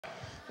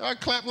I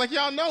clap like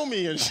y'all know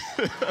me and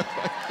shit.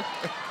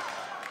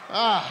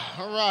 All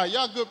right,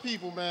 y'all good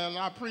people, man.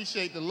 I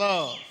appreciate the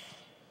love.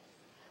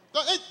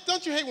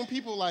 Don't you hate when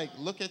people like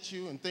look at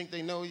you and think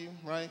they know you,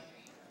 right?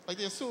 Like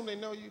they assume they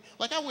know you.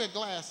 Like I wear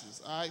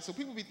glasses, all right? So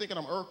people be thinking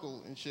I'm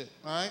Urkel and shit,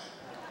 all right?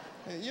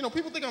 And, you know,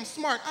 people think I'm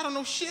smart. I don't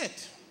know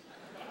shit.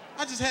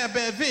 I just have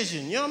bad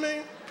vision, you know what I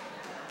mean?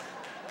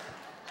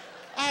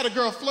 I had a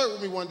girl flirt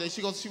with me one day.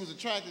 She goes, she was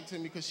attracted to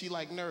me because she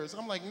liked nerds.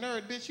 I'm like,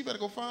 nerd, bitch, you better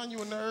go find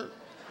you a nerd.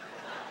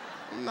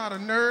 I'm not a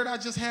nerd, I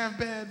just have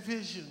bad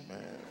vision,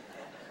 man.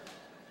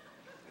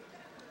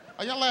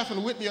 Are y'all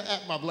laughing with me or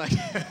at my black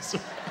ass?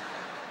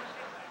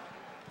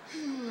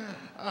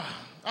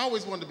 I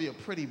always wanted to be a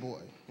pretty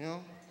boy, you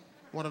know?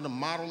 One of the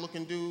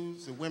model-looking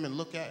dudes that women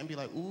look at and be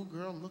like, ooh,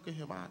 girl, look at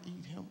him, I'll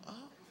eat him up.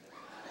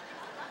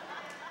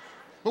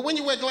 But when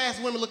you wear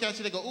glasses, women look at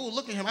you, they go, ooh,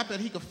 look at him, I bet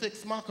he could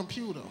fix my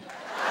computer.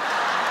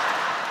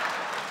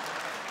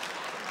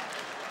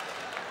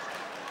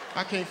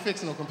 I can't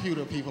fix no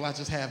computer, people, I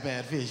just have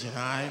bad vision,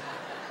 all right?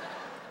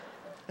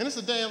 And it's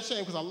a damn shame,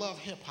 because I love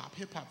hip-hop.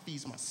 Hip-hop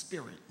feeds my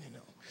spirit, you know?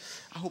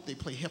 I hope they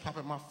play hip-hop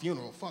at my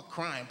funeral. Fuck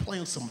crying,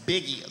 play some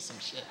Biggie or some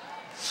shit.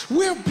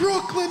 Where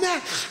Brooklyn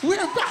at? Where,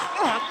 oh,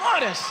 I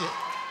love that shit.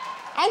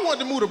 I wanted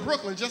to move to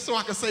Brooklyn just so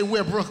I could say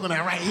where Brooklyn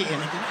at, right here,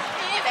 nigga.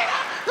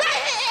 Right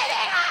here,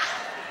 nigga.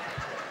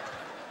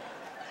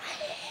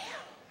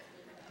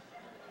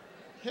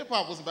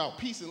 Hip-hop was about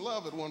peace and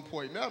love at one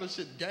point. Now this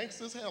shit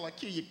gangsta as hell. I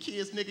kill your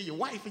kids, nigga, your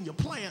wife, and your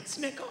plants,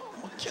 nigga.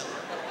 I'm a killer.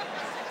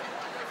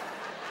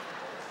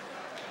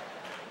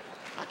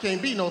 I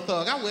can't be no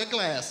thug, I wear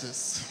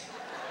glasses.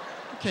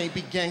 I can't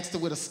be gangster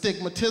with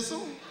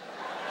astigmatism.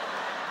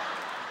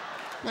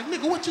 Like,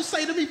 nigga, what you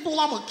say to me, fool?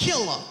 I'm a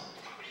killer.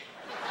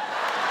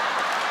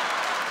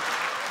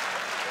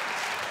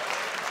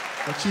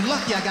 But you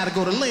lucky I gotta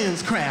go to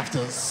Lens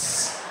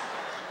Crafters.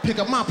 Pick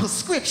up my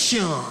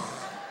prescription.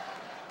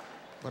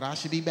 But I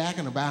should be back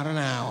in about an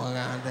hour,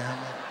 goddamn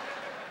it.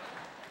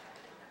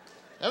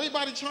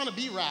 Everybody trying to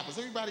be rappers.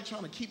 Everybody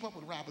trying to keep up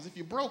with rappers. If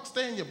you're broke,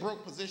 stay in your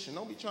broke position.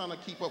 Don't be trying to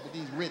keep up with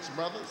these rich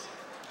brothers.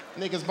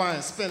 Niggas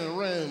buying spinning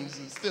rims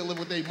and still live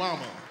with their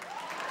mama.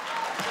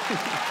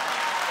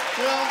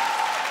 You know?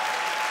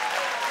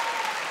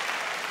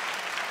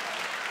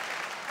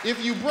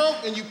 If you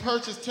broke and you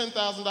purchased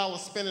 $10,000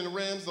 spinning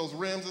rims, those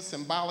rims are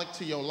symbolic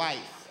to your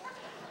life.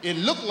 It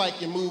look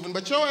like you're moving,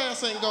 but your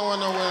ass ain't going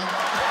nowhere.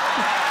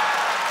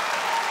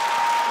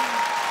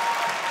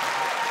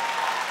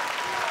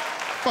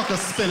 Fuck a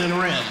spinning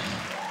rim.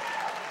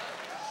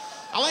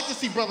 I like to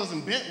see brothers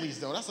in Bentleys,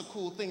 though. That's a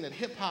cool thing that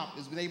hip-hop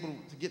has been able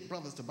to get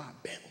brothers to buy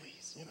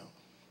Bentleys, you know?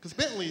 Because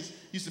Bentleys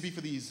used to be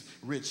for these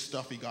rich,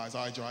 stuffy guys.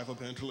 I drive a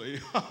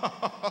Bentley.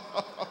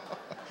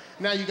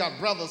 Now you got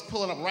brothers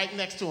pulling up right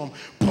next to them.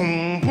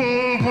 Boom,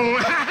 boom, boom.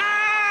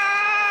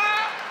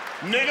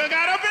 Nigga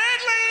got a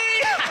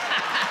Bentley.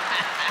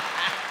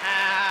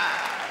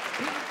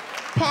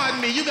 Pardon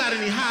me, you got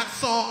any hot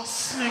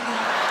sauce,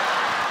 nigga?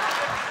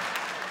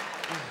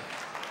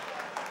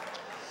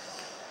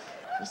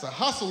 It's a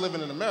hustle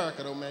living in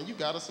America, though, man. You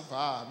gotta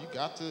survive. You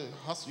got to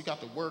hustle. You got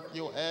to work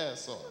your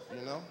ass off,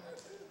 you know?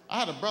 I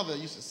had a brother that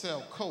used to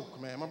sell coke,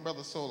 man. My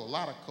brother sold a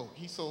lot of coke.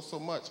 He sold so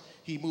much,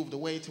 he moved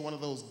away to one of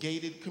those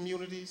gated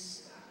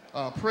communities,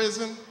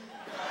 prison.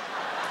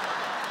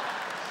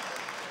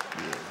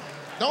 Yeah.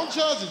 Don't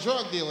judge a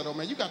drug dealer, though,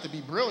 man. You got to be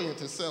brilliant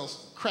to sell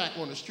crack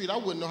on the street. I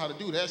wouldn't know how to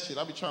do that shit.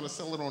 I'd be trying to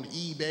sell it on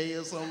eBay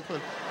or something,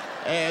 put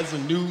ads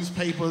in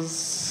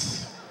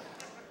newspapers.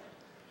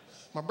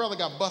 My brother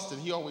got busted.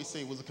 He always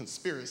said it was a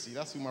conspiracy.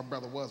 That's who my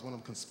brother was, one of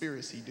them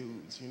conspiracy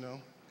dudes, you know?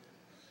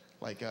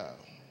 Like,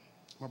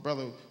 my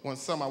brother, one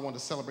summer I wanted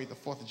to celebrate the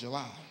 4th of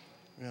July.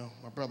 You know,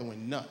 my brother went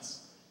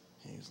nuts.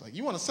 He was like,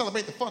 you want to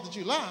celebrate the 4th of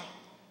July?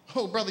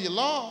 Oh, brother, you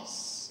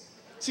lost.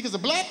 See, because a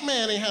black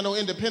man ain't had no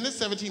independence,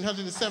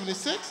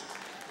 1776.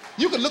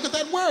 You can look at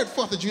that word,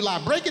 4th of July,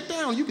 break it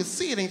down. You can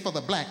see it ain't for the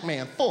black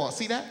man. 4,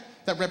 see that?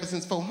 That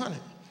represents 400.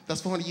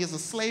 That's 400 years of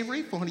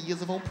slavery, 400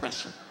 years of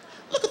oppression.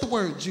 Look at the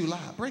word July,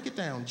 break it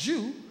down.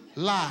 Jew,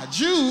 lie,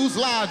 Jews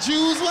lie,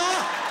 Jews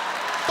lie.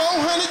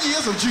 400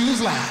 years of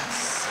Jews'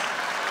 lies.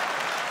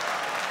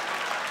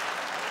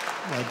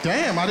 I'm like,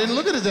 damn, I didn't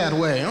look at it that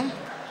way.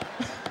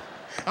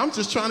 I'm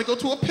just trying to go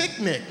to a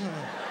picnic.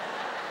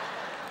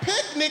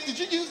 Picnic, did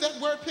you use that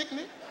word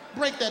picnic?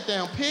 Break that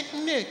down,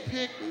 picnic,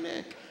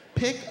 picnic.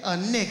 Pick a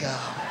nigga.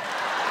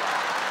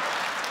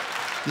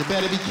 You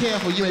better be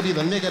careful, you may be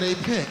the nigga they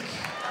pick.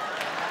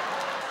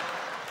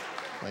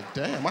 Like,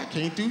 damn, I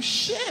can't do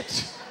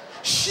shit.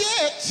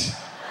 Shit!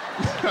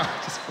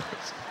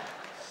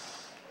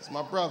 It's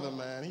my brother,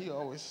 man. He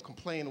always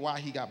complained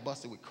why he got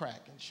busted with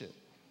crack and shit.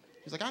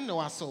 He's like, I know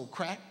I sold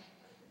crack.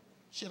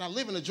 Shit, I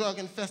live in a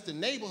drug-infested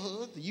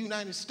neighborhood, the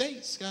United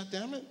States,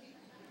 goddammit.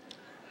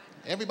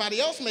 Everybody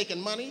else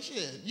making money,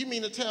 shit. You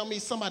mean to tell me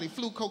somebody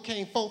flew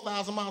cocaine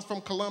 4,000 miles from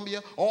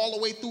Colombia all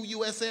the way through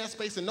U.S.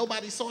 airspace and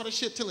nobody saw the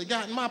shit till it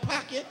got in my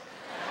pocket?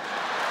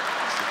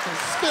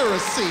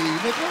 Conspiracy,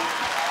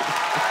 nigga.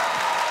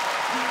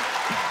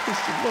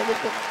 It's a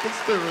motherfucking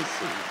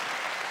conspiracy.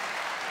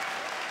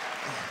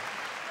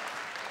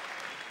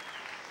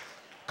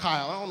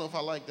 Kyle, I don't know if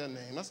I like that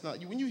name. That's not,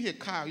 when you hear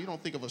Kyle, you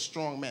don't think of a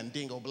strong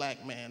mandingo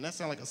black man. That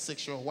sounds like a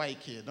 6-year-old white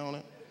kid, don't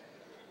it?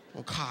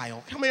 Oh,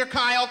 Kyle. Come here,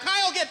 Kyle.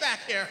 Kyle, get back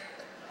here.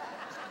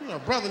 You know,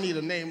 brother need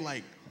a name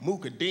like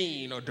Mooka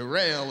Dean or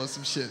Darrell or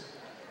some shit.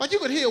 Like you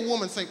could hear a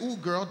woman say, ooh,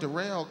 girl,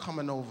 Darrell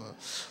coming over.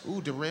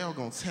 Ooh, Darrell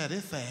gonna tear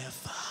this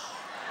ass up.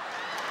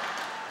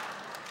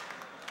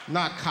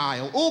 Not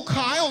Kyle. Ooh,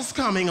 Kyle's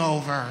coming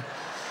over.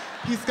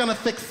 He's gonna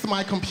fix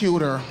my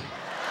computer.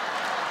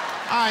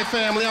 All right,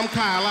 family, I'm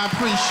Kyle. I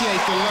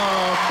appreciate the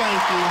love.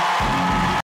 Thank you.